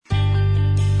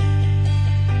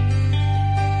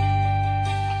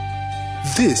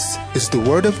This is the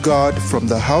Word of God from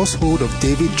the household of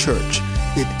David Church.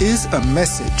 It is a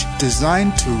message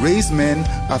designed to raise men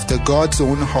after God's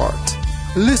own heart.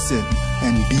 Listen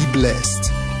and be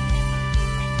blessed.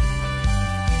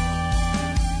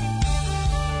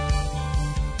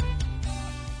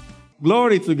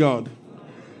 Glory to God.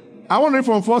 I want to read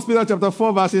from 1 Peter chapter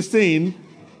 4, verse 16.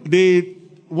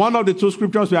 One of the two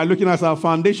scriptures we are looking at as our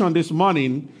foundation this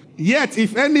morning. Yet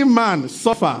if any man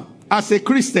suffer as a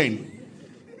Christian,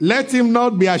 let him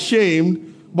not be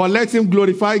ashamed, but let him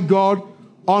glorify God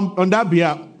on that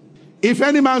behalf. If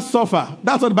any man suffer,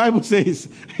 that's what the Bible says.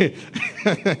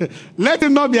 Let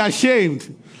him not be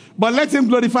ashamed, but let him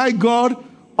glorify God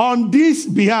on this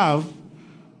behalf.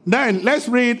 Then let's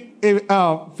read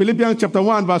Philippians chapter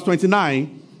 1, verse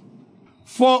 29.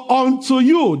 For unto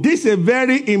you, this is a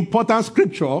very important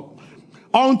scripture,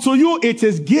 unto you it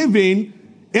is given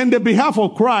in the behalf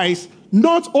of Christ,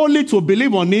 not only to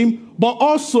believe on him, but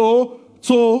also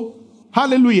to,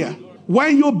 hallelujah.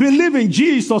 When you believe in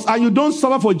Jesus and you don't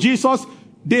suffer for Jesus,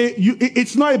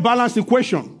 it's not a balanced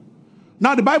equation.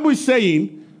 Now the Bible is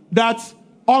saying that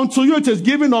unto you it is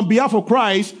given on behalf of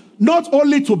Christ, not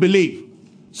only to believe.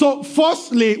 So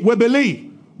firstly, we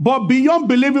believe, but beyond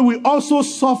believing, we also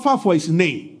suffer for his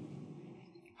name.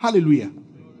 Hallelujah.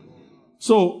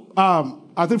 So,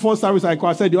 I think first service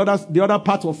I said the other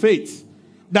part of faith,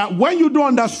 that when you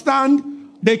don't understand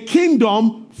the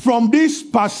kingdom from this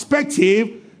perspective,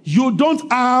 you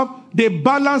don't have the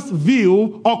balanced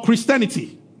view of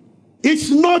Christianity.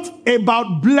 It's not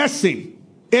about blessing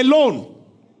alone.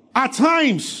 At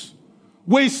times,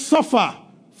 we suffer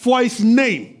for his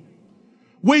name.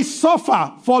 We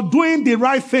suffer for doing the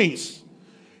right things.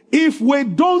 If we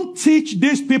don't teach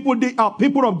these people,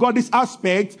 people of God, this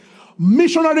aspect,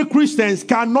 missionary Christians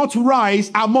cannot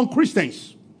rise among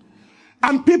Christians.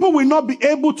 And people will not be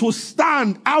able to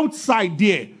stand outside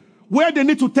there where they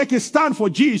need to take a stand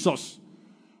for Jesus.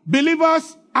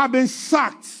 Believers have been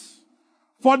sacked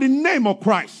for the name of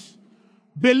Christ.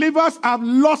 Believers have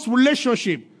lost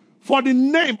relationship for the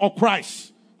name of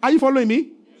Christ. Are you following me?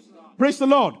 Yes, sir. Praise the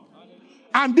Lord.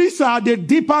 And these are the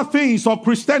deeper things of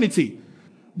Christianity.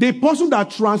 The person that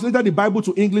translated the Bible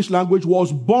to English language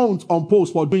was burnt on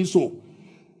post for doing so.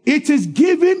 It is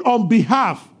given on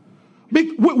behalf.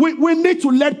 We need to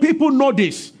let people know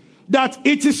this, that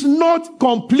it is not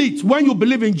complete when you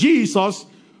believe in Jesus,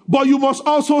 but you must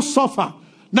also suffer.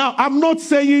 Now, I'm not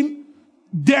saying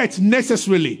death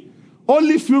necessarily.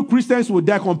 Only few Christians will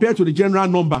die compared to the general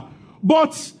number.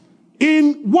 But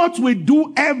in what we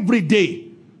do every day,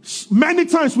 many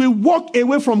times we walk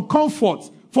away from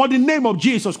comfort for the name of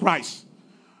Jesus Christ.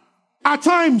 At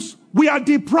times, we are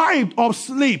deprived of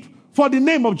sleep for the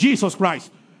name of Jesus Christ.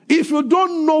 If you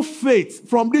don't know faith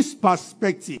from this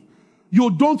perspective,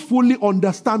 you don't fully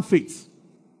understand faith.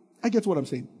 I get what I'm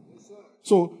saying. Yes,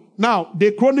 so now,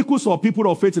 the chronicles of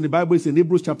people of faith in the Bible is in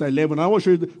Hebrews chapter 11. I want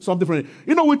to show you something different.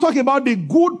 We talk about the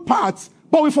good parts,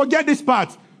 but we forget this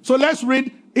part. So let's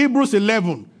read Hebrews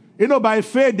 11. By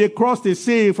faith, they crossed the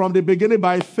sea from the beginning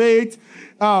by faith.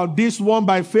 This one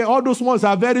by faith. All those ones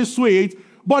are very sweet.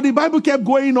 But the Bible kept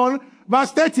going on.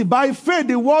 Verse 30, by faith,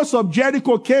 the walls of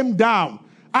Jericho came down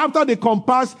after they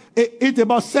compassed it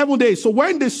about 7 days. So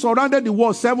when they surrounded the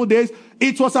wall 7 days,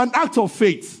 it was an act of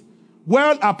faith.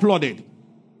 Well applauded.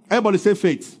 Everybody say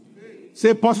faith.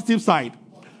 Say positive side.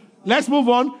 Let's move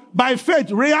on. By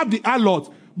faith, Rahab the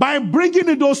harlot, by bringing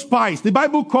in those spies, the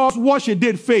Bible calls what she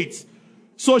did faith.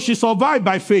 So she survived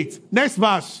by faith. Next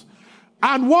verse.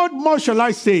 And what more shall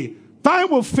I say?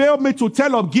 Time will fail me to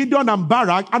tell of Gideon and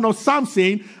Barak, and of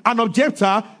Samson, and of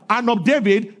Jephthah, and of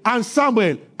David, and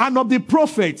Samuel, and of the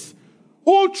prophets,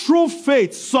 who through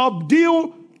faith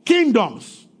subdue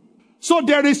kingdoms. So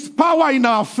there is power in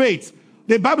our faith.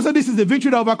 The Bible says this is the victory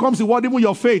that overcomes the world, even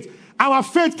your faith. Our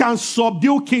faith can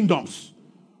subdue kingdoms.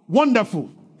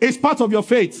 Wonderful. It's part of your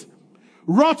faith.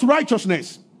 Wrought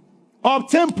righteousness.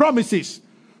 Obtain promises.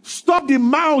 Stop the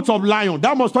mouth of lion.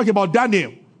 That must talk about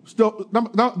Daniel.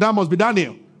 That must be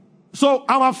Daniel. So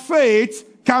our faith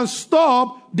can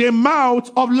stop the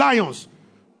mouth of lions.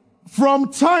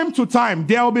 From time to time,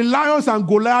 there will be lions and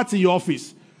Goliaths in your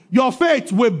office. Your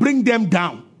faith will bring them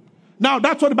down. Now,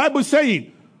 that's what the Bible is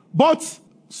saying. But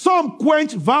some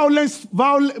quench violence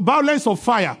of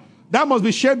fire. That must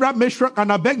be Shadrach, Meshach,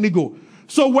 and Abednego.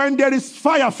 So when there is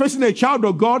fire facing a child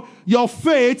of God, your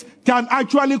faith can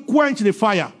actually quench the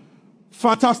fire.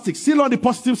 Fantastic. Still on the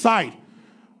positive side.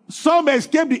 Some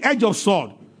escape the edge of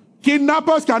sword.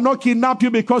 Kidnappers cannot kidnap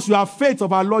you because you have faith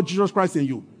of our Lord Jesus Christ in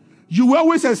you. You will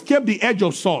always escape the edge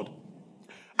of sword.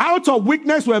 Out of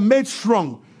weakness we're made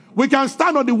strong. We can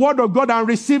stand on the word of God and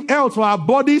receive health for our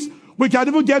bodies We can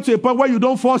even get to a point where you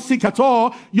don't fall sick at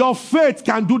all. Your faith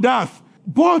can do that.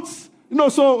 But,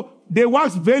 so they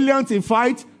wax valiant in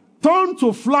fight, turn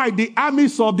to flight the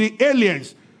armies of the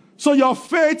aliens. So your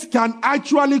faith can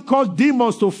actually cause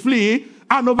demons to flee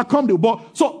and overcome the war.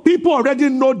 So people already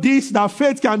know this, that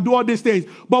faith can do all these things.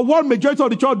 But what majority of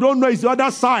the church don't know is the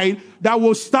other side that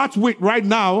we'll start with right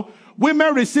now.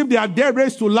 Women receive their dead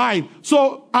raised to life.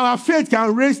 So our faith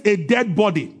can raise a dead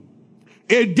body,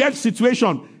 a dead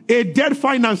situation, a dead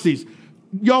finances.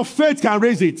 Your faith can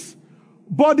raise it.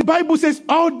 But the Bible says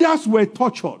others were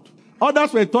tortured.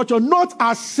 Others were tortured, not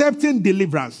accepting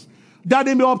deliverance, that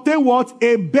they may obtain what?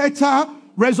 A better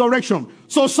resurrection.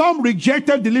 So some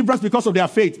rejected deliverance because of their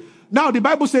faith. Now the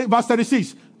Bible says, verse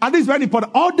 36, and this is very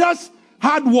important. Others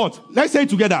had what? Let's say it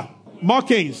together.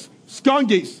 Mockings,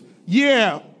 scourges,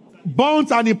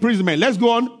 bonds and imprisonment. Let's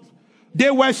go on.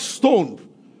 They were stoned.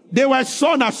 They were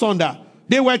sawn asunder.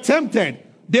 They were tempted.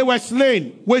 They were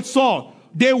slain with sword.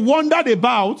 They wandered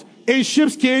about in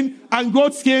sheepskin and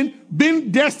goatskin, being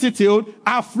destitute,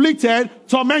 afflicted,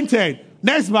 tormented.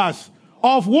 Next verse.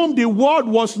 Of whom the world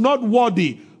was not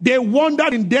worthy. They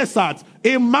wandered in deserts,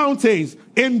 in mountains,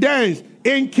 in dens,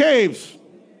 in caves.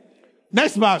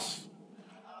 Next verse.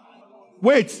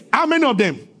 Wait, how many of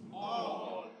them?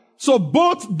 So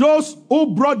both those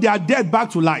who brought their dead back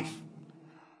to life,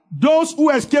 those who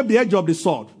escaped the edge of the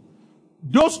sword,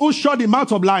 those who shut the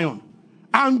mouth of lion,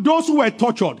 and those who were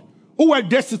tortured, who were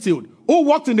destitute, who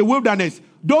walked in the wilderness,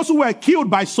 those who were killed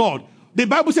by sword. The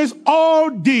Bible says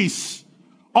all these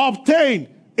obtained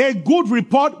a good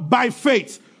report by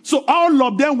faith. So all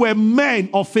of them were men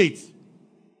of faith.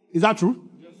 Is that true?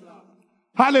 Yes, sir.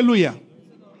 Hallelujah.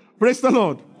 Praise the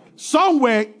Lord. Some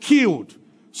were killed.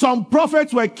 Some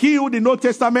prophets were killed in the Old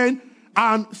Testament,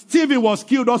 and Stephen was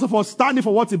killed also for standing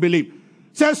for what he believed.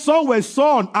 Says some were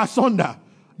sawn asunder.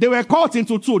 They were cut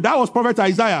into two. That was prophet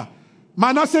Isaiah.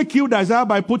 Manasseh killed Isaiah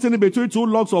by putting him between two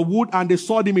logs of wood, and they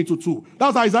sawed him into two.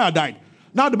 That's how Isaiah died.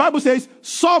 Now the Bible says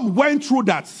some went through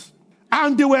that,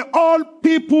 and they were all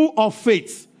people of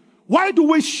faith. Why do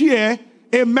we share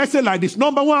a message like this?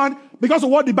 Number one, because of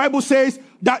what the Bible says,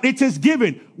 that it is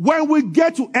given. When we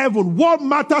get to heaven, what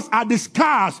matters are the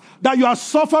scars that you have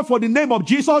suffered for the name of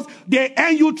Jesus. They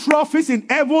earn you trophies in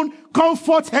heaven.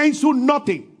 Comfort earns you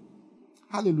nothing.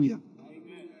 Hallelujah.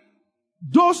 Amen.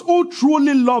 Those who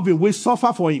truly love him will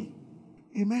suffer for him.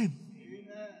 Amen.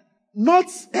 Amen. Not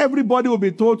everybody will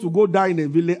be told to go die in a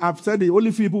village. I've said the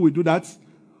only few people will do that.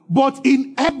 But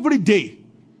in every day,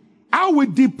 how we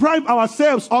deprive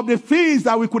ourselves of the things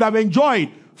that we could have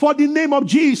enjoyed for the name of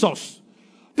Jesus.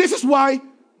 This is why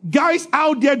guys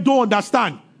out there don't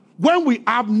understand. When we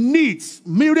have needs,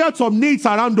 myriads of needs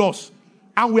around us,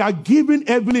 and we are giving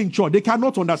everything in church, they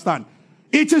cannot understand.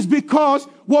 It is because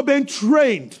we've been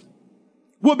trained.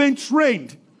 We've been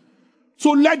trained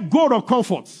to let go of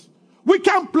comforts. We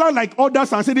can't plan like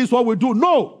others and say this is what we do.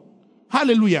 No.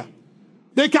 Hallelujah.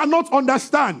 They cannot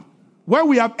understand when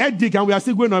we have headache and we are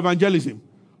still going on evangelism.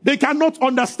 They cannot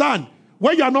understand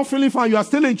when you are not feeling fine, you are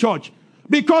still in church.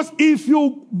 Because if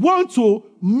you want to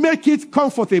make it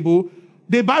comfortable,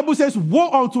 the Bible says, woe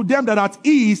unto them that are at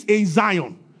ease in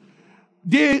Zion.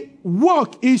 The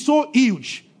work is so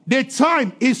huge. The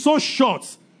time is so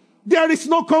short. There is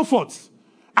no comfort.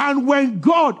 And when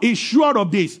God is sure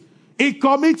of this, He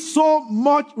commits so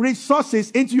much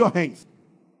resources into your hands.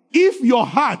 If your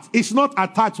heart is not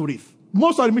attached with it,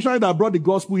 most of the missionaries that brought the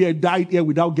gospel here died here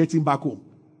without getting back home.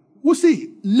 We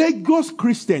see, Lagos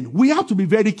Christian, we have to be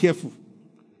very careful.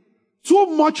 Too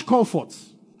much comfort.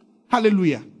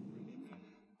 Hallelujah.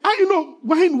 And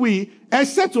when we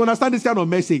accept to understand this kind of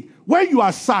message, when you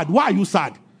are sad, why are you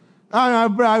sad?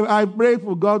 I pray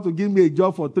for God to give me a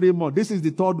job for 3 months. This is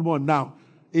the 3rd month now.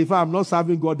 If I'm not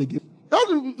serving God again.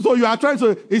 So you are trying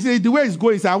to, the way it's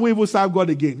going, I won't even serve God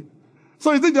again.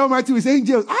 So you think the Almighty will say,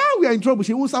 angels, we are in trouble.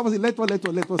 She won't serve us. Let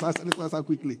us answer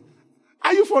quickly.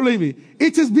 Are you following me?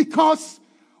 It is because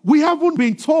we haven't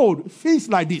been told things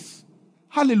like this.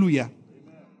 Hallelujah.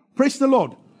 Amen. Praise the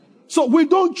Lord. So we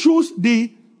don't choose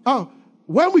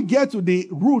when we get to the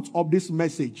root of this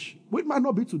message, which might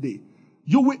not be today,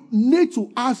 you will need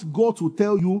to ask God to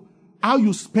tell you how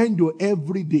you spend your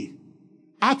every day.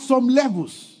 At some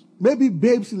levels, maybe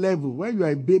babe's level, when you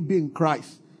are a baby in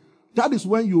Christ, that is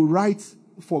when you write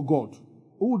for God.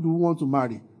 Who do you want to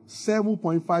marry?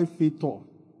 7.5 feet tall,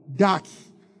 dark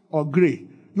or gray.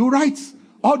 You write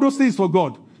all those things for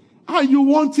God. And you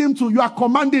want him to, you are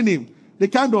commanding him, the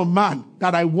kind of man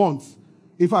that I want.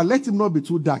 If I let him not be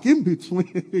too dark, in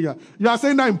between, you are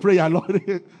saying that in prayer,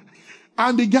 Lord.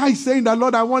 And the guy is saying that,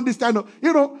 Lord, I want this kind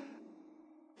of,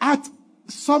 at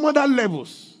some other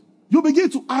levels, You begin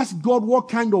to ask God what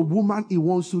kind of woman he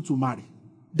wants you to marry.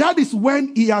 That is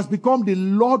when he has become the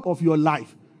Lord of your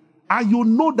life. And you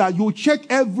know that you check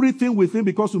everything with him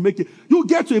because you make it. You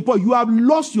get to a point, you have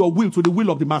lost your will to the will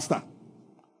of the master.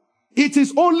 It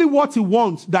is only what he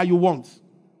wants that you want.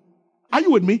 Are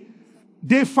you with me?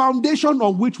 The foundation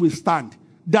on which we stand,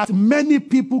 that many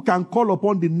people can call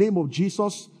upon the name of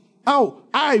Jesus. Oh,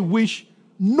 I wish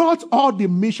not all the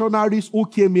missionaries who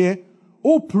came here,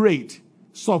 who prayed,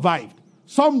 survived.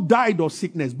 Some died of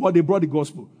sickness, but they brought the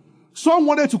gospel. Some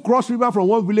wanted to cross river from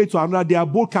one village to another. Their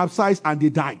boat capsized and they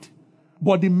died.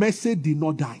 But the message did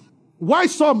not die. Why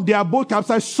some, their boat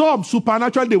capsized, some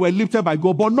supernaturally they were lifted by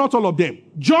God, but not all of them.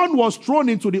 John was thrown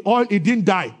into the oil, he didn't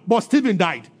die, but Stephen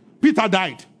died. Peter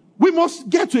died. We must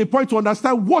get to a point to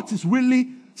understand what is really,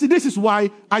 see, this is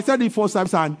why I said it first time,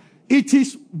 and it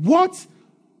is what,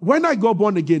 when I got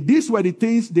born again, these were the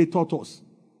things they taught us.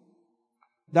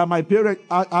 That my parents,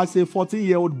 as a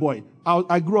 14-year-old boy,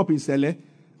 I grew up in Sele,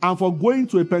 and for going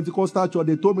to a Pentecostal church,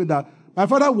 they told me that my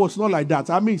father was not like that.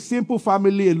 I mean, simple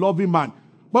family, a loving man.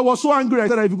 But was so angry, I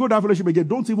said, if you go to that fellowship again,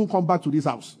 don't even come back to this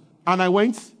house. And I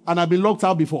went, and I've been locked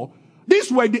out before.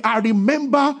 This way, I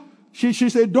remember,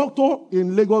 she's a doctor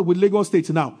in Lagos, with Lagos State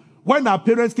now. When our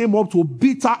parents came up to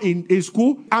beat her in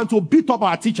school, and to beat up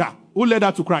our teacher, who led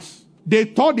her to Christ. They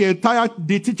tore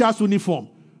the teacher's uniform.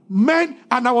 Men,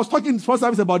 and I was talking first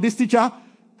service about this teacher.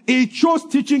 He chose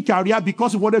teaching career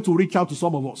because he wanted to reach out to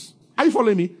some of us. Are you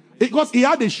following me? Because he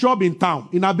had a shop in town,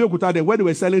 in Abeokuta, there, where they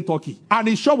were selling turkey. And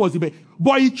his shop was the best.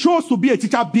 But he chose to be a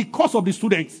teacher because of the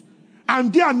students.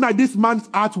 And day and night, this man's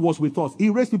heart was with us.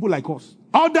 He raised people like us.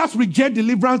 Others reject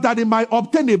deliverance that they might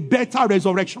obtain a better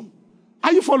resurrection.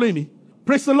 Are you following me?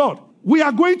 Praise the Lord. We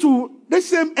are going to the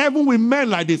same heaven with men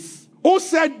like this, who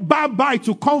said bye-bye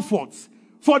to comfort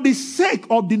for the sake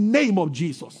of the name of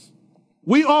Jesus.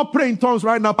 We all pray in tongues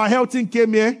right now. Pahelton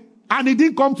came here, and he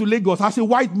didn't come to Lagos as a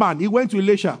white man. He went to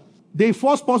Elisha. The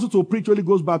first person to preach Holy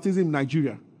Ghost baptism in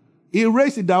Nigeria. He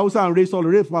raised in Dausa and raised all,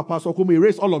 raised Pastor Kumi, he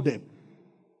raised all of them.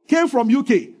 Came from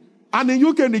UK. And in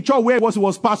UK, in the church where he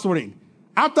was pastoring.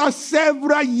 After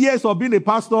several years of being a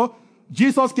pastor,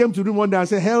 Jesus came to him one day and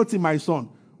said, "Healthy, my son,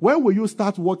 when will you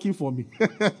start working for me?"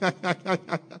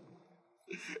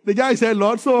 The guy said,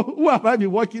 "Lord, so who have I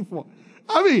been working for?"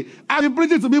 I mean, I've been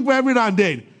preaching to people every now and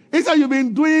then. He said, "You've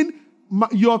been doing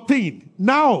your thing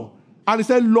now." And he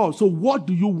said, "Lord, so what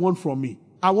do you want from me?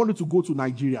 I want you to go to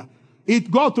Nigeria."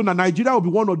 It got to Nigeria will be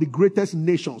one of the greatest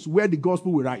nations where the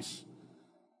gospel will rise.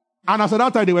 And as at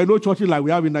that time, there were no churches like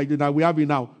we have in Nigeria, that we have in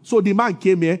now. So the man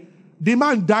came here. The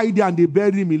man died there and they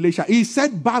buried him in Elisha. He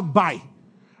said bye-bye.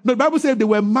 No, the Bible said they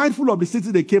were mindful of the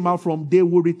city they came out from. They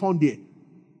will return there.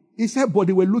 He said, but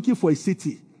they were looking for a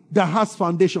city that has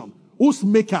foundation, whose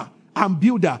maker and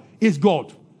builder is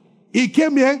God. He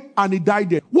came here and he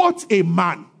died there. What a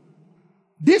man.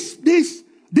 These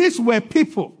were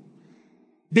people.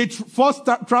 The first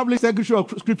traveling secretary of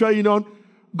Scripture Union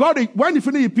when he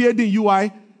finished his PhD in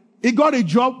UI, he got a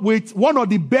job with one of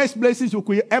the best places you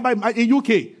could ever in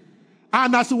UK.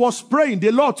 And as he was praying,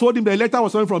 the Lord told him the letter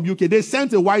was coming from UK. They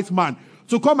sent a white man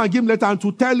to come and give him a letter and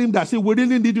to tell him that, see, we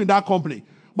really need you in that company.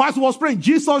 But as he was praying,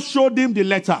 Jesus showed him the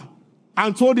letter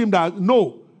and told him that,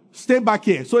 no, stay back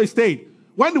here. So he stayed.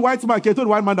 When the white man came, told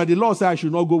the white man that the Lord said, I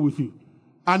should not go with you.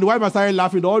 And the white man started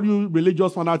laughing, all you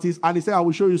religious fanatics, and he said, I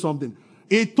will show you something.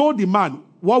 He told the man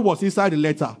what was inside the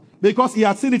letter because he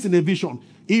had seen it in a vision.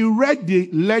 He read the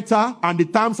letter and the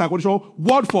terms and conditions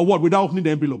word for word without opening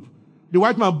the envelope. The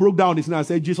white man broke down his knee and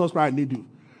said, Jesus Christ, I need you.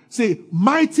 See,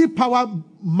 mighty power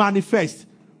manifests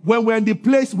when we're in the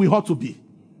place we ought to be.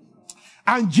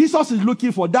 And Jesus is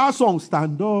looking for that song,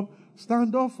 stand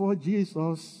up for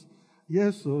Jesus.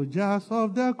 Yes, soldiers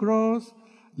of the cross,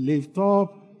 lift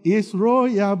up his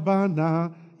royal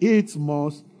banner, it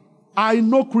must. I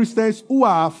know Christians who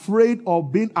are afraid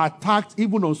of being attacked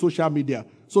even on social media.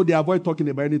 So they avoid talking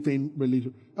about anything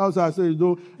religious. As I say,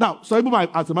 now, some people might,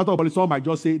 as a matter of fact, some might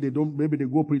just say they don't, maybe they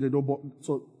go preach, they don't,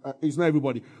 so it's not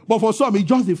everybody. But for some, it's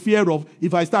just the fear of,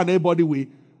 if I stand anybody way,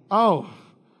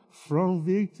 from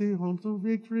victory unto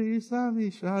victory,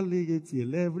 we shall lead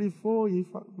till every foe is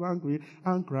vanquished,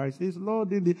 and Christ is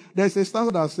Lord in thee. There's a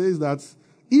stanza that says that,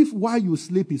 if while you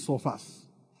sleep he suffers,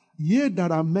 yea,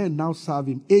 that are men now serve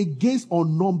him against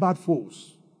unnumbered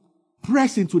foes,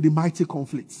 press into the mighty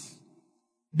conflicts.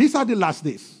 These are the last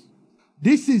days.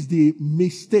 This is the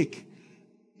mistake.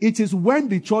 It is when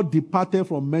the church departed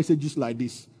from messages like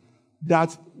this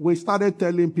that we started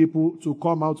telling people to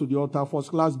come out to the altar, first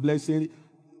class blessing.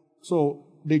 So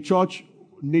the church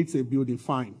needs a building,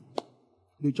 fine.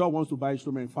 The church wants to buy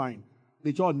instruments, fine.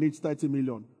 The church needs 30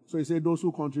 million. So he said, those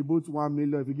who contribute 1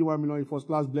 million, if you give 1 million, first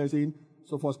class blessing,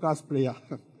 so first class prayer.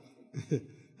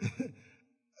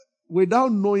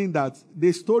 Without knowing that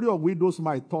the story of widow's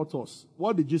mite taught us,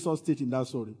 what did Jesus teach in that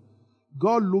story?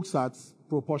 God looks at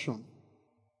proportion,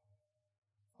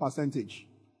 percentage.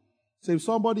 So if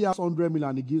somebody has 100 million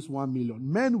and he gives 1 million,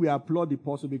 men will applaud the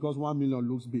person because 1 million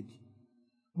looks big.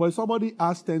 But if somebody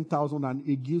has 10,000 and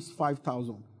he gives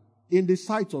 5,000, in the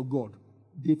sight of God,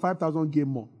 the 5,000 gave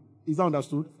more. Is that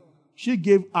understood? She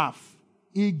gave half.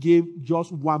 He gave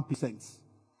just 1%.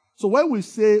 So when we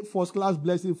say first class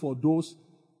blessing for those,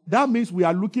 that means we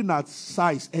are looking at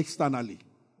size externally.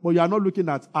 But you are not looking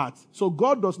at art. So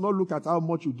God does not look at how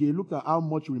much you give. He looks at how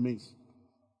much remains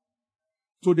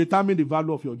to determine the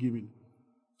value of your giving.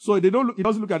 So he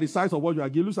doesn't look at the size of what you are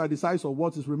giving. He looks at the size of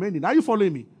what is remaining. Are you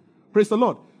following me? Praise the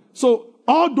Lord. So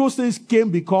all those things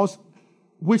came because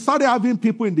we started having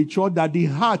people in the church that the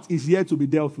heart is yet to be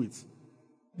dealt with.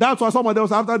 That's why some of them,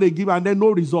 after they give and then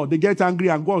no result, they get angry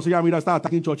and go on social media and start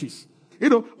attacking churches. You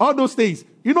know, all those things.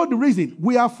 You know the reason?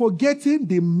 We are forgetting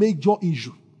the major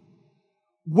issue.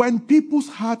 When people's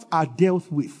hearts are dealt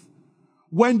with,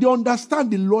 when they understand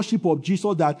the lordship of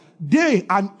Jesus, that they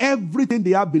and everything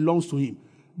they have belongs to him,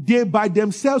 they by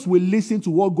themselves will listen to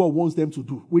what God wants them to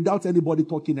do without anybody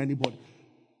talking to anybody.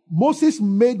 Moses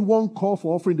made one call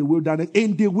for offering in the wilderness.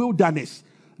 In the wilderness,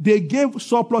 they gave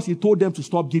surplus. He told them to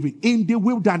stop giving. In the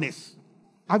wilderness.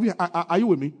 Are you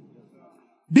with me?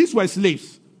 These were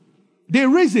slaves. They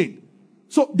reasoned.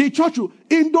 So the church,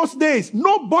 in those days,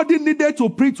 nobody needed to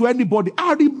preach to anybody.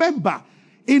 I remember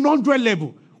in 100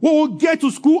 level, we would get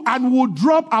to school and we would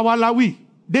drop our lawi.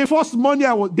 The first money,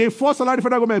 the first salary the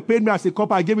federal government paid me as a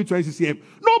copper, I gave it to NCCM.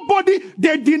 Nobody,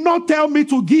 they did not tell me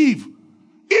to give.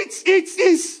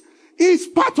 It's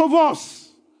part of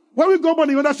us. When we go on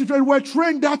the other situation, we're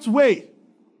trained that way.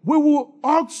 We will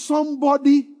hug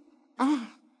somebody.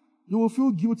 You will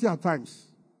feel guilty at times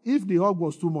if the hug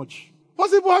was too much.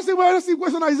 Possible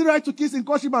question, is it right to kiss in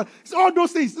courtship? All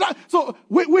those things. So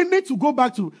we need to go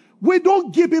back to, we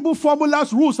don't give people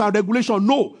formulas, rules, and regulation.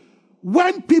 No.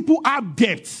 When people have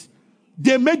debts,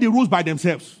 they make the rules by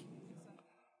themselves.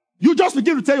 You just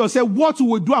begin to tell yourself what you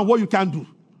will do and what you can do.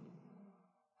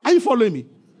 Are you following me?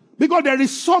 Because there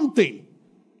is something.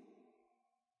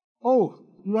 Oh,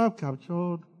 you have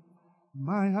captured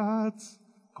my heart,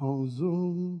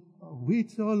 consumed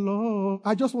with your love.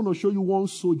 I just want to show you one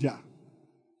soldier.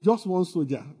 Just one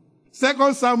soldier.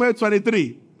 2 Samuel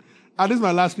 23. And this is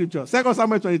my last scripture. 2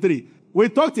 Samuel 23. We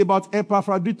talked about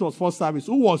Epaphroditus' first service,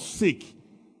 who was sick.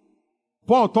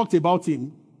 Paul talked about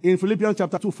him in Philippians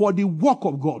chapter 2 for the work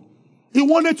of God. He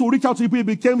wanted to reach out to people. He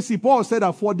became sick. Paul said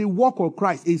that for the work of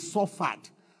Christ, he suffered.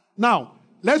 Now,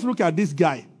 let's look at this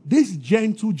guy. These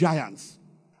gentle giants.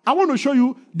 I want to show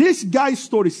you this guy's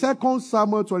story. 2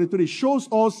 Samuel 23 shows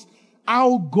us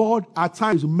how God at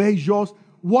times measures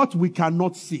what we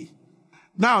cannot see.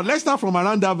 Now, let's start from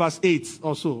around that verse 8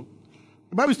 or so.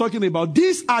 The Bible is talking about,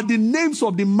 these are the names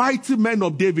of the mighty men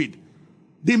of David.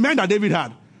 The men that David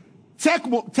had.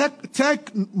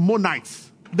 Techmonites.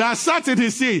 That sat in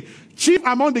his seat. Chief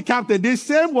among the captains. The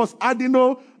same was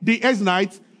Adino the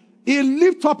Eznite. He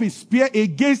lifted up his spear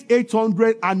against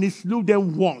 800 and he slew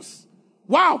them once.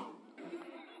 Wow.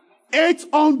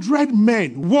 800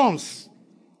 men once.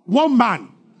 One man.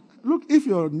 Look, if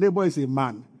your neighbor is a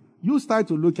man, you start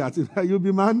to look at him. You'll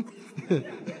be man.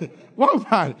 One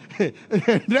man.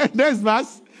 Next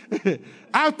verse.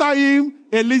 After him,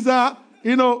 Eliza,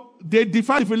 they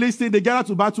defied the Philistines. They gathered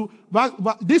to battle.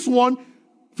 But this one,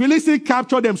 Philistine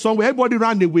captured them somewhere. Everybody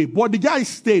ran away. But the guy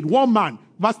stayed. One man.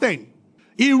 Verse 10.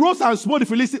 He rose and smote the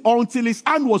Philistine until his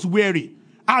hand was weary.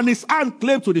 And his hand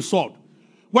clave to the sword.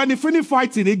 When he finished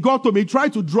fighting, he got to him. He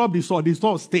tried to drop the sword. The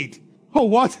sword stayed. Oh,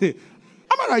 what? Am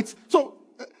I right? So,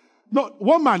 no,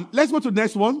 one man. Let's go to the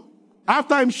next one.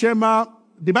 After him, Shema,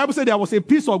 the Bible said there was a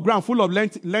piece of ground full of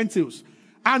lentils.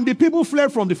 And the people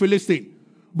fled from the Philistine.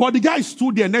 But the guy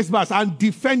stood there, next verse, and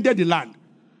defended the land.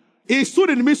 He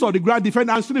stood in the midst of the ground,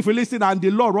 defended and stood the Philistine, and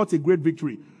the Lord wrought a great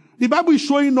victory. The Bible is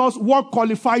showing us what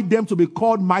qualified them to be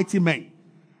called mighty men.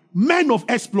 Men of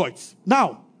exploits.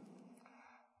 Now,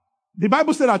 the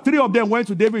Bible said that 3 of them went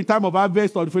to David in time of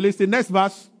harvest of the Philistine. Next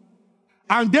verse.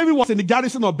 And David was in the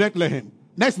garrison of Bethlehem.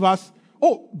 Next verse.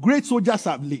 Oh, great soldiers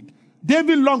have led.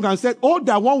 David longed and said, oh,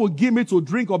 that one will give me to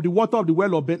drink of the water of the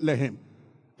well of Bethlehem.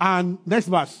 And next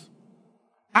verse.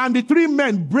 And the 3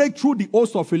 men break through the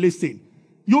host of Philistine.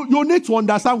 You need to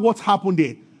understand what happened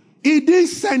there. He didn't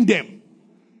send them.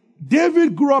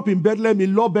 David grew up in Bethlehem. He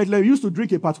loved Bethlehem. He used to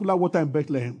drink a particular water in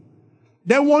Bethlehem.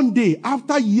 Then one day,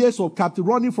 after years of captivity,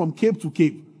 running from cave to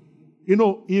cave,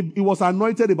 He was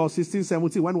anointed about 16,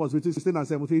 17, when he was between 16 and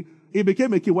 17. He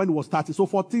became a king when he was 30. So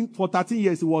for 13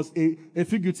 years, he was a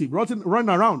fugitive, running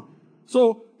around.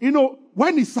 So,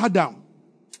 when he sat down,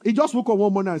 he just woke up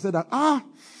one morning and said that, I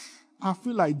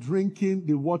feel like drinking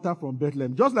the water from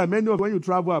Bethlehem. Just like many of when you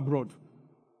travel abroad.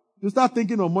 You start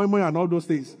thinking of moi moi and all those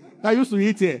things that I used to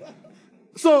eat here.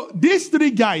 So these three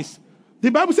guys,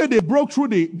 the Bible said they broke through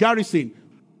the garrison.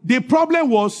 The problem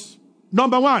was,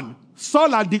 number one,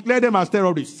 Saul had declared them as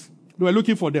terrorists. They were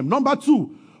looking for them. Number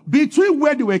two, between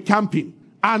where they were camping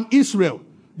and Israel,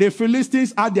 the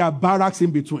Philistines had their barracks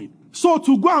in between. So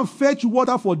to go and fetch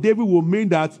water for David will mean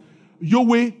that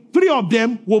three of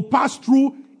them will pass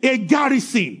through a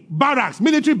garrison, barracks,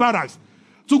 military barracks,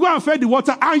 to go and fetch the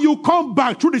water, and you come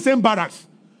back through the same barracks.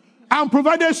 And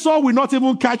provided Saul will not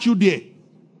even catch you there.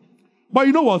 But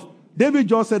you know what? David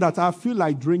just said that, I feel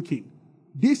like drinking.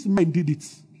 This man did it.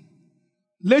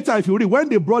 Later, if you read, when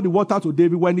they brought the water to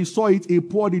David, when he saw it, he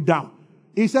poured it down.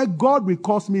 He said, God will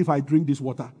curse me if I drink this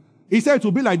water. He said it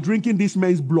will be like drinking this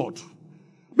man's blood.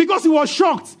 Because he was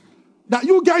shocked that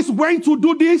you guys went to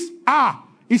do this.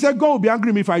 He said, God will be angry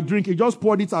with me if I drink. He just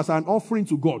poured it as an offering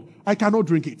to God. I cannot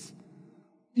drink it.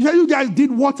 He said, you guys did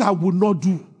what I would not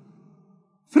do.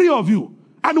 Three of you.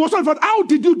 And it was not, how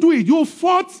did you do it? You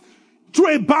fought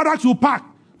through a barracks, you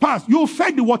passed. You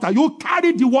fed the water. You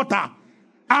carried the water.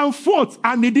 And fought,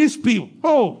 and it didn't spill.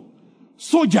 Oh,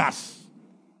 soldiers.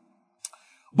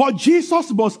 But Jesus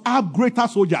must have greater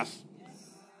soldiers.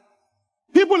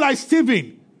 People like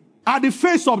Stephen, at the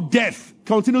face of death,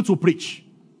 continue to preach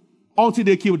until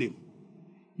they killed him.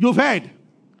 You've heard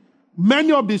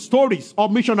many of the stories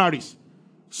of missionaries.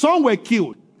 Some were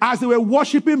killed. As they were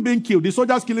worshiping being killed, the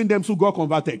soldiers killing them who got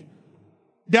converted.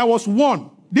 There was one,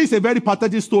 this is a very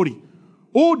pathetic story,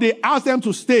 who they asked them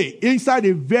to stay inside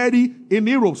in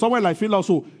Europe, somewhere like Finland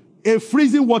also, a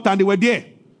freezing water, and they were there.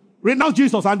 Renounced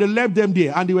Jesus, and they left them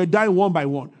there, and they were dying one by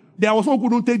one. There was one who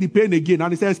couldn't take the pain again,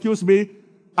 and he said, excuse me,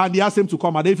 and he asked him to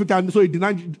come out. If you can, so he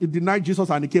denied Jesus,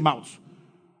 and he came out.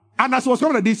 And as he was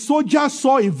coming, the soldiers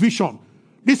saw a vision.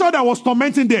 They saw that was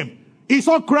tormenting them. He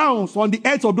saw crowns on the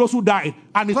heads of those who died,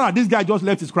 and he saw that this guy just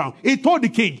left his crown. He told the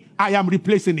king, I am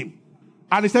replacing him.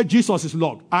 And he said, Jesus is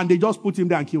Lord. And they just put him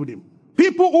there and killed him.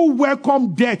 People who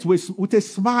welcome death with a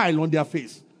smile on their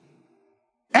face.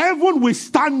 Heaven will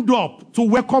stand up to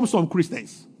welcome some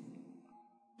Christians.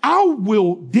 How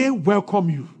will they welcome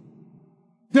you?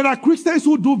 There are Christians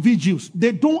who do vigils.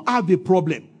 They don't have a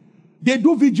problem. They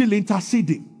do vigil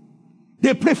interceding.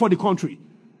 They pray for the country.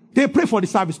 They pray for the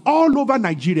service. All over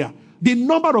Nigeria, the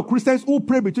number of Christians who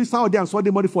pray between Saturday and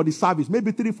Sunday morning for the service,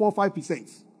 maybe 3, 4,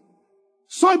 5%.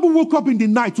 Some people woke up in the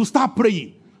night to start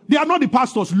praying. They are not the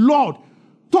pastors. Lord,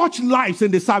 touch lives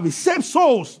in the service. Save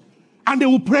souls. And they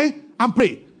will pray and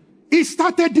pray. It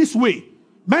started this way.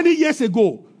 Many years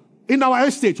ago, in our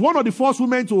estate, one of the first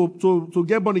women to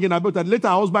get born again, about that later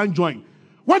her husband joined.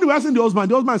 When they were asking the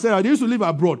husband said, they used to live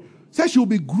abroad. Said she will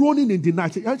be groaning in the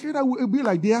night. She will be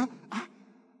like, there,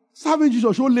 serving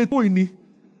Jesus, she will let go in me.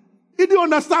 He didn't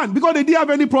understand because they didn't have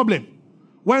any problem.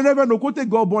 When Reverend Okote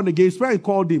got born again, his friend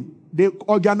called him. They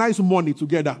organized money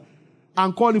together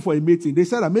and called him for a meeting. They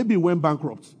said that maybe he went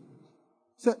bankrupt.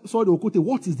 Said, sorry, Okote,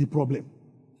 what is the problem?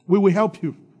 We will help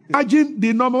you. Imagine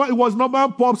it was number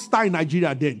one pop star in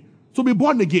Nigeria then. To be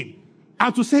born again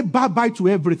and to say bye-bye to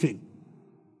everything.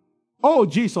 Oh,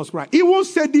 Jesus Christ. He won't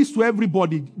say this to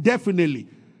everybody, definitely.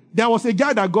 There was a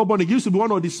guy that got born again. He used to be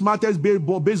one of the smartest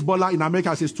baseballer in America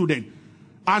as a student.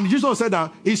 And Jesus said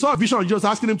that he saw a vision of Jesus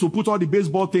asking him to put all the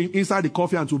baseball thing inside the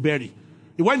coffee and to bury.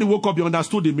 When he woke up, he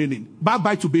understood the meaning.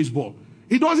 Bye-bye to baseball.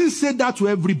 He doesn't say that to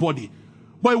everybody.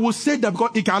 But he will say that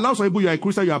because it can allow some people, you are a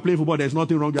Christian, you are playing football, there's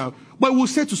nothing wrong there. But he will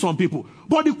say to some people.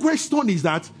 But the question is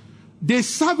that the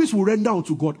service will render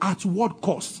unto God at what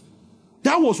cost?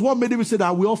 That was what made him say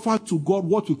that we offer to God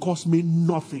what will cost me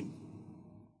nothing.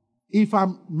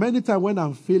 Many times when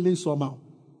I'm feeling somehow,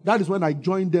 that is when I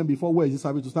join them before where is the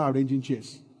service to start arranging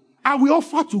chairs. And we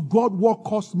offer to God what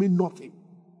cost me nothing.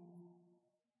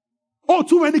 Oh,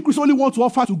 too many Christians only want to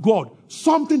offer to God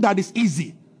something that is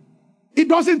easy. It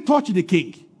doesn't touch the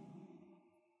king.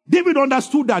 David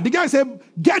understood that. The guy said,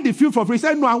 get the field for free. He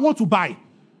said, no, I want to buy.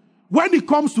 When it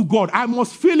comes to God, I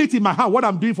must feel it in my heart what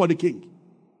I'm doing for the king.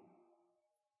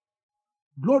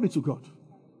 Glory to God.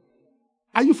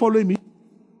 Are you following me?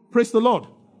 Praise the Lord.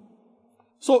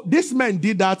 So this man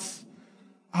did that.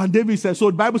 And David said, so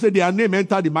the Bible said their name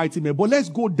entered the mighty men. But let's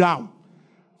go down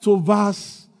to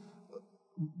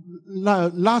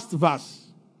last verse.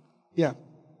 Yeah.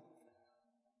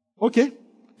 Okay.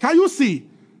 Can you see?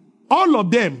 All of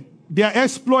them, their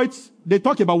exploits, they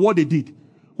talk about what they did.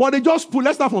 But they just put,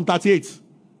 let's start from 38.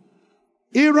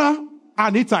 Era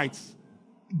and Hittites.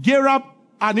 Gerab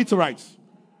and Hittites.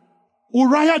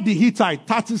 Uriah the Hittite,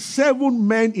 37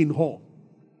 men in all.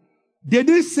 They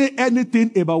didn't say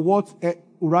anything about what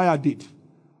Uriah did.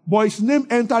 But his name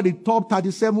entered the top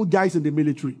 37 guys in the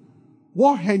military.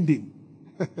 What ending?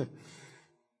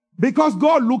 Because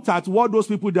God looked at what those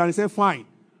people did and he said, fine.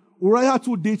 Uriah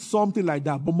too did something like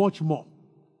that, but much more.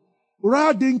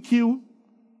 Uriah didn't kill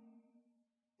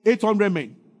 800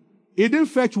 men. He didn't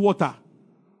fetch water.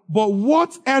 But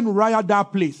what earned Uriah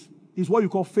that place is what you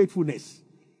call faithfulness.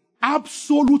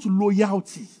 Absolute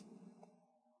loyalty.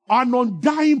 An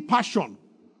undying passion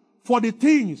for the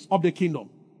things of the kingdom.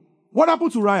 What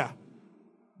happened to Uriah?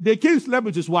 The king slept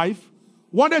with his wife,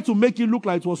 wanted to make it look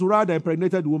like it was Uriah that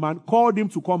impregnated the woman, called him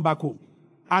to come back home.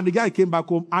 And the guy came back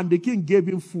home, and the king gave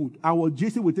him food and was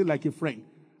gisting with him like a friend.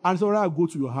 And said, Uriah, go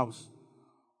to your house.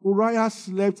 Uriah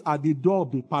slept at the door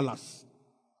of the palace.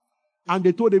 And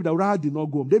they told him that Uriah did not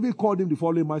go home. David called him the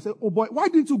following morning and said, oh boy, why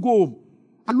didn't you go home?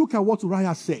 And look at what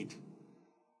Uriah said.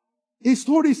 His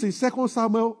story is in 2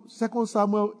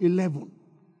 Samuel 11.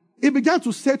 He began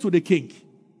to say to the king,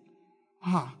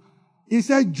 he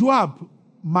said, Joab,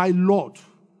 my lord,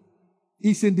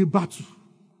 is in the battle.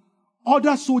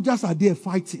 Other soldiers are there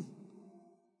fighting.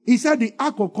 He said, the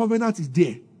Ark of Covenant is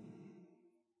there.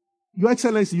 Your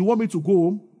Excellency, you want me to go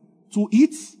home, to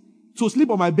eat, to sleep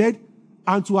on my bed,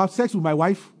 and to have sex with my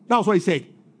wife? That was what he said.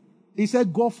 He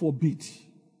said, God forbid.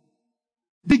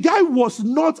 The guy was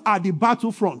not at the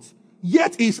battlefront,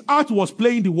 yet his heart was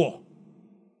playing the war.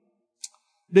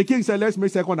 The king said, let's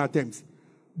make second attempts.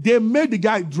 They made the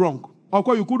guy drunk. Of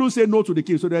course, you couldn't say no to the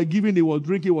king, so they were giving, he was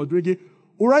drinking.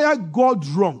 Uriah got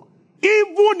drunk.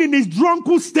 Even in his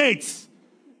drunken state,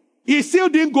 he still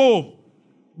didn't go.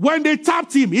 When they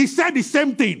tapped him, he said the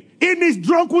same thing. In his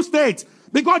drunken state.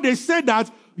 Because they said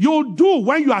that you do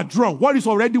when you are drunk what is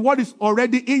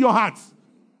already in your heart.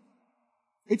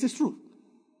 It is true.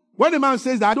 When a man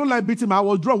says that I don't like beating her, I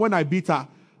was drunk when I beat her.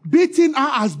 Beating her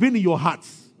has been in your heart.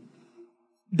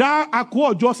 That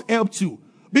alcohol just helped you.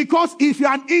 Because if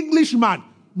you're an Englishman,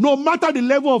 no matter the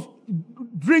level of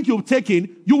drink you've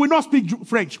taken, you will not speak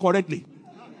French correctly.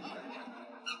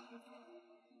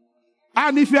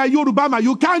 And if you're a Yoruba man,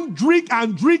 you can't drink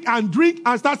and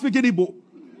start speaking Igbo.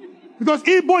 Because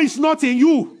Igbo is not in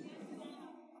you.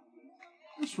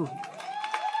 It's true.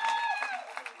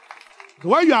 So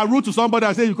when you are rude to somebody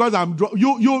and say, because I'm drunk,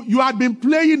 you had been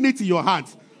playing it in your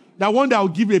heart. That one day I'll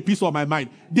give you a piece of my mind.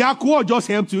 The alcohol just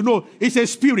helps you. No, it's a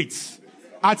spirit.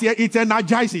 It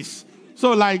energizes.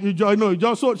 So like,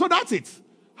 so that's it.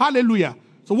 Hallelujah.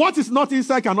 So what is not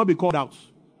inside cannot be called out.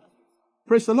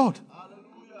 Praise the Lord.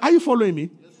 Hallelujah. Are you following me?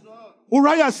 Yes, sir.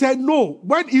 Uriah said no.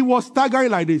 When he was staggering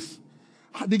like this,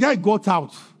 the guy got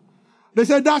out. They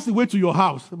said, that's the way to your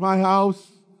house. My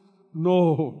house?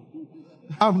 No.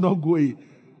 I'm not going.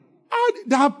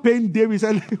 And that pained David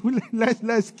said,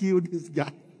 let's kill this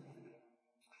guy.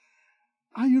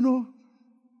 And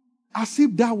as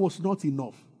if that was not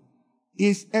enough,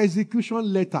 his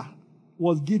execution letter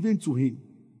was given to him.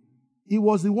 He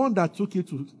was the one that took it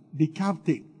to the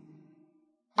captain.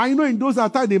 And in those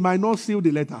times they might not seal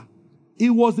the letter. He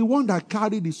was the one that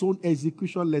carried his own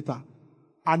execution letter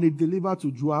and he delivered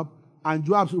to Joab. And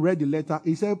Joab read the letter.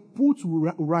 He said, put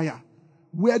Uriah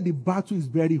where the battle is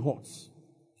very hot.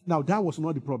 Now that was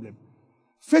not the problem.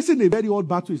 Facing a very hot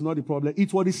battle is not the problem.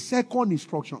 It was the second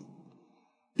instruction.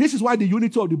 This is why the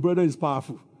unity of the brethren is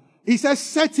powerful. He says,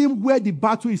 set him where the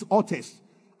battle is hottest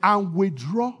and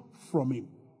withdraw from him.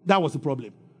 That was the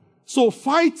problem. So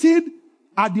fighting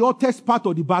at the hottest part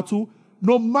of the battle,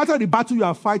 no matter the battle you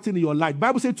are fighting in your life, the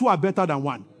Bible says two are better than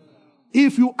one.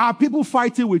 If you are people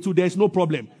fighting with you, there is no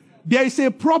problem. There is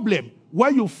a problem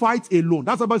when you fight alone.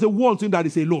 That's about the one thing that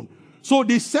is alone. So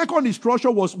the second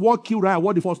instruction was what killed Uriah,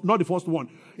 not the first one.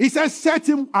 He says, set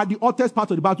him at the hottest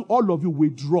part of the battle. All of you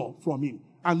withdraw from him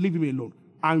and leave him alone.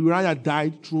 And Uriah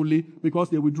died truly because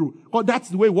they withdrew. Because that's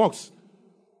the way it works.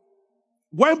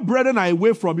 When brethren are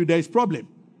away from you, there is problem.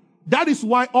 That is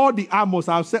why all the armors,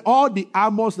 I've said, all the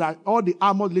armors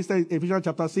listed in Ephesians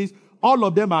chapter 6, all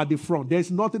of them are at the front. There is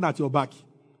nothing at your back.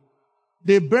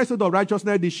 The breastplate of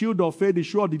righteousness, the shield of faith,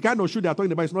 the kind of shield they are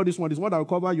talking about is not this one. It's one that will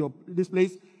cover this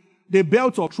place. The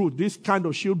belt of truth, this kind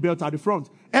of shield belt at the front.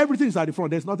 Everything is at the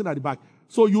front. There's nothing at the back.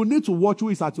 So you need to watch who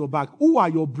is at your back. Who are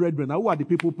your brethren? Who are the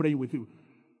people praying with you?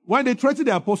 When they threatened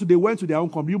the apostle, they went to their own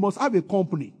company. You must have a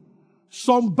company.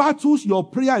 Some battles, your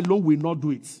prayer alone will not do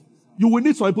it. You will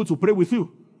need some people to pray with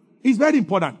you. It's very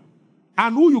important.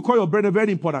 And who you call your brethren,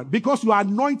 very important. Because your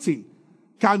anointing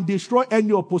can destroy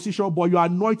any opposition, but your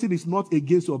anointing is not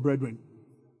against your brethren.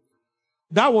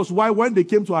 That was why when they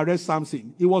came to arrest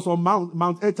Samson, he was on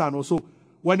Mount Etan or so.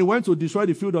 When he went to destroy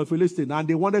the field of Philistine and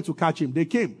they wanted to catch him, they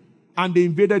came and they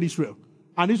invaded Israel.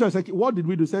 And Israel said, what did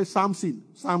we do? They said,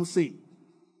 Samson.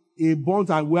 He burnt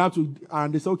and we have to,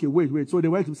 and they said, okay, wait. So they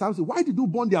went to Samson. Why did you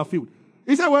burn their field?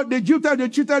 He said, well, they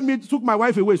cheated me, took my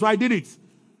wife away, so I did it.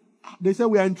 They said,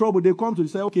 we are in trouble. They come to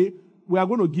say, okay, we are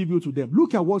going to give you to them.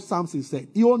 Look at what Samson said.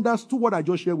 He understood what I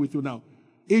just shared with you now.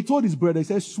 He told his brother, he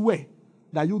said, swear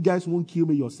that you guys won't kill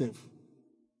me yourself.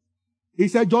 He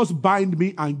said, just bind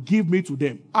me and give me to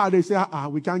them. They said,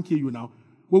 we can't kill you now.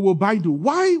 We will bind you.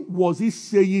 Why was he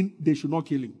saying they should not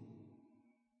kill him?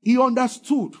 He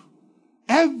understood.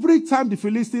 Every time the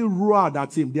Philistine roared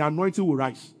at him, the anointing will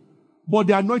rise. But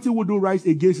the anointing wouldn't rise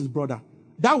against his brother.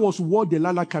 That was what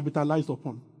Delilah capitalized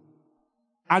upon.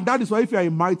 And that is why if you are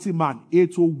a mighty man,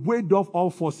 it will ward off all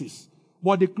forces.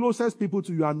 But the closest people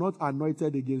to you are not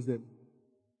anointed against them.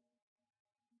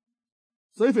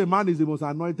 So if a man is the most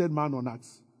anointed man on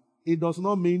earth, it does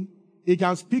not mean he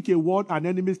can speak a word and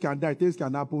enemies can die, things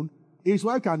can happen. His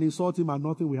wife can insult him and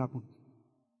nothing will happen.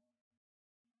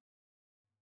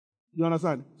 You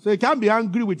understand? So he can't be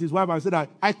angry with his wife and say that,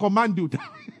 I command you.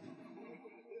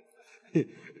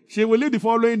 She will leave the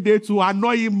following day to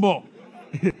annoy him more.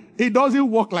 It doesn't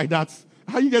work like that.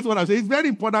 How you get what I'm saying? It's very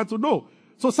important to know.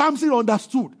 So Samson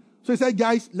understood. So he said,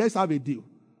 guys, let's have a deal.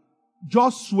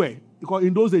 Just swear. Because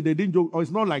in those days, they didn't joke. Or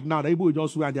it's not like now. People will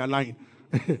just swear and they're lying.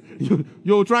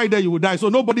 You'll try there, you will die. So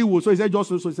nobody will. So he said, just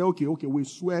so he said, okay, we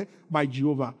swear by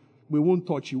Jehovah. We won't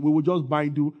touch you. We will just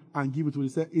bind you and give it to you. He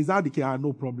said, is that the case?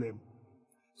 No problem.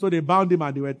 So they bound him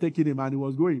and they were taking him and he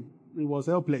was going. He was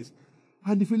helpless.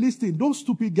 And the Philistines, those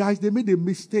stupid guys, they made a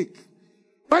mistake.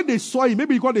 When they saw him,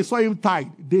 maybe because they saw him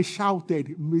tied, they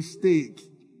shouted, mistake.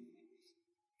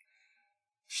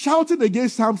 Shouting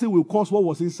against Samson will cause what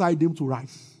was inside him to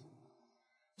rise.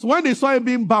 So when they saw him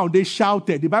being bound, they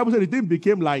shouted. The Bible said the thing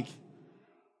became like,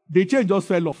 the chain just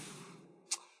fell off.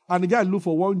 And the guy looked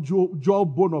for one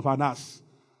jawbone of an ass.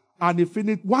 And he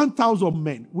finished 1,000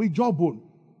 men with jawbone.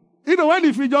 You know, when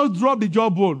if he just dropped the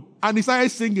jawbone and he started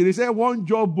singing, he said, one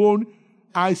jawbone,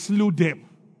 I slew them.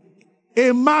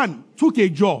 A man took a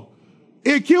jaw.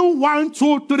 He killed 1,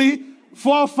 2, 3,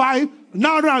 4, 5,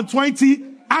 920,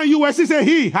 and you were still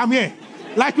saying, I'm here.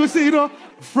 Like you see,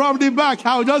 from the back,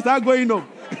 I'll just start going up.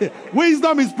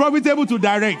 Wisdom is profitable to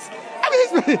direct.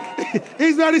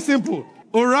 It's very simple.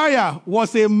 Uriah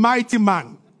was a mighty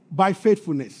man by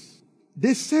faithfulness.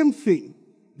 The same thing.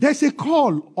 There's a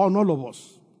call on all of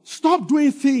us. Stop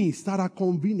doing things that are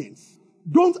convenient.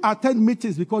 Don't attend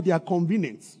meetings because they are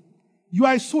convenient. You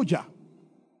are a soldier.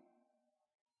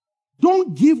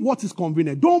 Don't give what is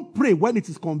convenient. Don't pray when it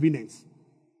is convenient.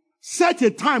 Set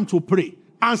a time to pray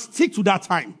and stick to that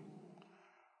time.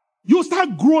 You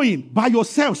start growing by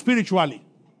yourself spiritually.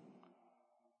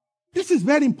 This is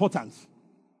very important.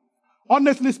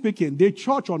 Honestly speaking, the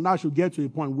church on earth should get to a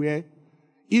point where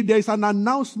if there is an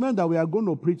announcement that we are going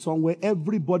to preach somewhere,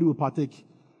 everybody will partake.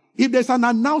 If there's an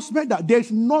announcement that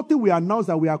there's nothing we announce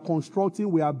that we are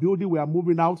constructing, we are building, we are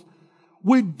moving out,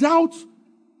 without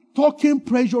talking,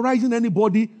 pressurizing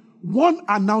anybody, one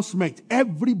announcement,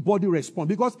 everybody responds.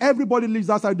 Because everybody leaves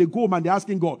outside, they go home and they're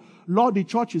asking God, Lord, the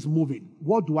church is moving.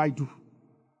 What do I do?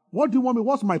 What do you want me?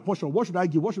 What's my portion? What should I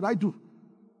give? What should I do?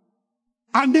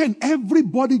 And then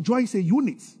everybody joins a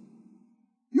unit.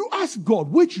 You ask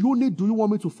God, which unit do you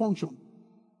want me to function?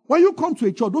 When you come to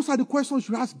a church, those are the questions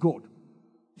you ask God.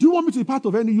 Do you want me to be part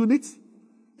of any unit?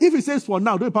 If he says for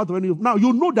now, don't be part of any unit. Now,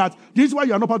 you know that this is why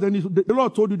you are not part of any unit. The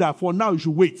Lord told you that for now you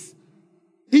should wait.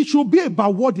 It should be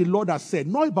about what the Lord has said,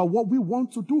 not about what we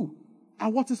want to do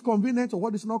and what is convenient or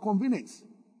what is not convenient.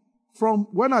 From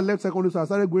when I left secondary school, I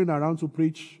started going around to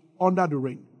preach under the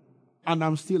rain. And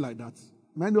I'm still like that.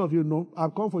 Many of you know,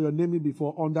 I've come for your naming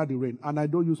before under the rain, and I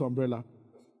don't use umbrella.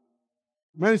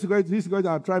 These guys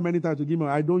I've tried many times to give me,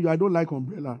 I don't like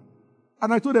umbrella.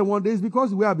 And I told them one day, it's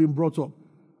because we have been brought up.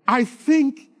 I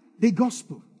think the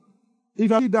gospel,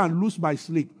 if I sit down and lose my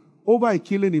sleep over a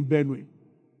killing in Benue,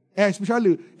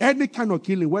 especially any kind of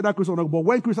killing, whether Christian or not, but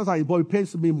when Christians are involved, it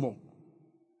pains me more.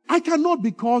 I cannot,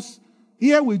 because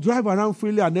here we drive around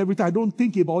freely and everything. I don't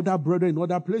think about other brethren in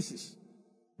other places.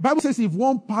 The Bible says if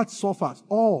one part suffers,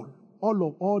 all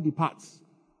the parts.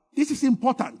 This is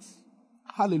important.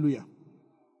 Hallelujah.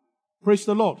 Praise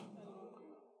the Lord.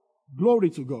 Glory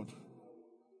to God.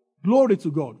 Glory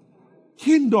to God.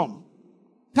 Kingdom.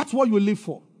 That's what you live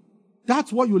for.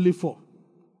 That's what you live for.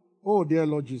 Oh, dear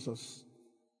Lord Jesus.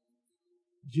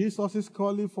 Jesus is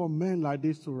calling for men like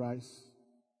this to rise.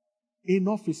 In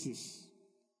offices.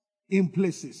 In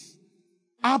places.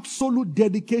 Absolute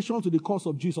dedication to the cause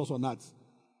of Jesus on earth.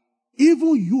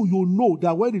 Even you know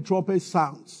that when the trumpet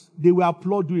sounds, they will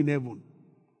applaud you in heaven.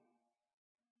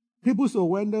 People say,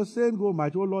 when the saint go, my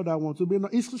oh Lord, I want to be. No,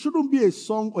 it shouldn't be a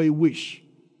song or a wish.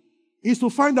 It's to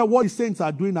find out what the saints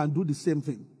are doing and do the same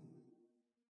thing.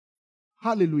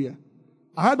 Hallelujah.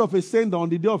 I heard of a saint on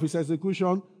the day of his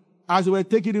execution, as they were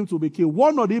taking him to be killed.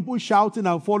 One of the people shouting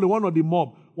and falling, one of the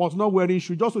mob was not wearing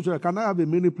shoes. Just to check, can I have a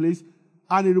mini place?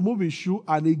 And he removed his shoe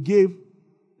and he gave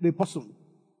the person.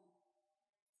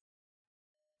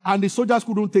 And the soldiers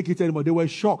couldn't take it anymore. They were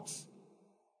shocked.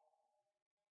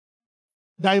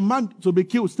 That a man to be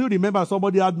killed still remember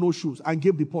somebody had no shoes and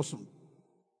gave the person.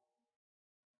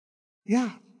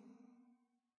 Yeah.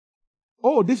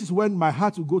 Oh, this is when my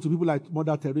heart will go to people like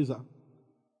Mother Teresa.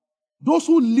 Those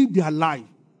who live their life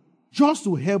just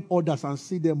to help others and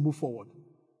see them move forward.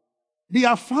 They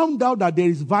have found out that there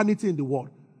is vanity in the world.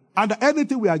 And that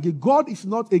anything we are giving, God is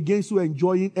not against you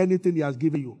enjoying anything He has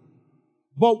given you.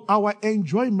 But our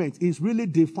enjoyment is really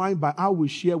defined by how we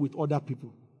share with other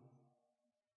people.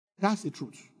 That's the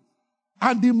truth.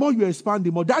 And the more you expand,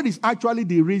 the more. That is actually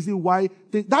the reason why,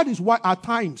 that is why at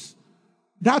times,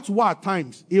 that's why at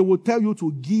times, it will tell you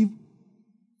to give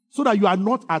so that you are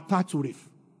not attached to it.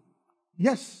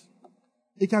 Yes,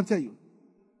 it can tell you.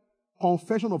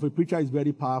 Confession of a preacher is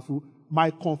very powerful.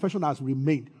 My confession has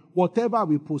remained. Whatever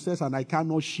we possess and I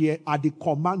cannot share at the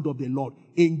command of the Lord,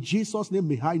 in Jesus' name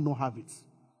may I not have it.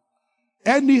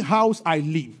 Any house I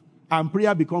live and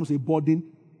prayer becomes a burden,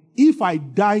 if I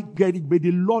die, get it, may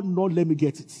the Lord not let me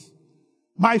get it.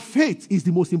 My faith is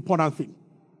the most important thing.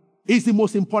 It's the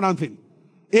most important thing.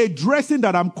 A dressing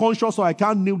that I'm conscious so I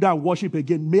can't kneel down and worship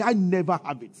again, may I never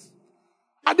have it.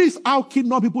 And this is how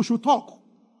kingdom people should talk.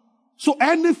 So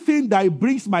anything that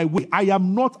brings my way, I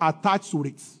am not attached to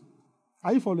it.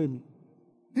 Are you following me?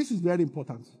 This is very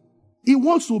important. He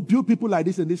wants to build people like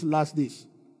this in these last days.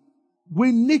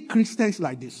 We need Christians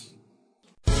like this.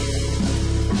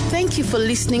 Thank you for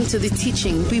listening to the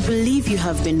teaching. We believe you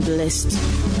have been blessed.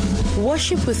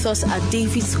 Worship with us at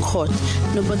David's Court,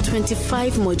 number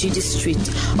 25 Mojidi Street,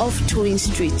 off Toyin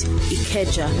Street,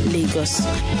 Ikeja, Lagos.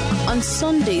 On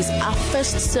Sundays, our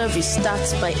first service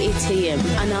starts by 8 a.m.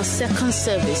 and our second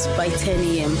service by 10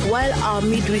 a.m., while our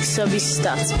midweek service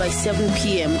starts by 7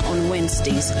 p.m. on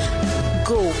Wednesdays.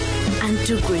 Go and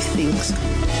do great things.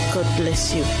 God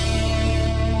bless you.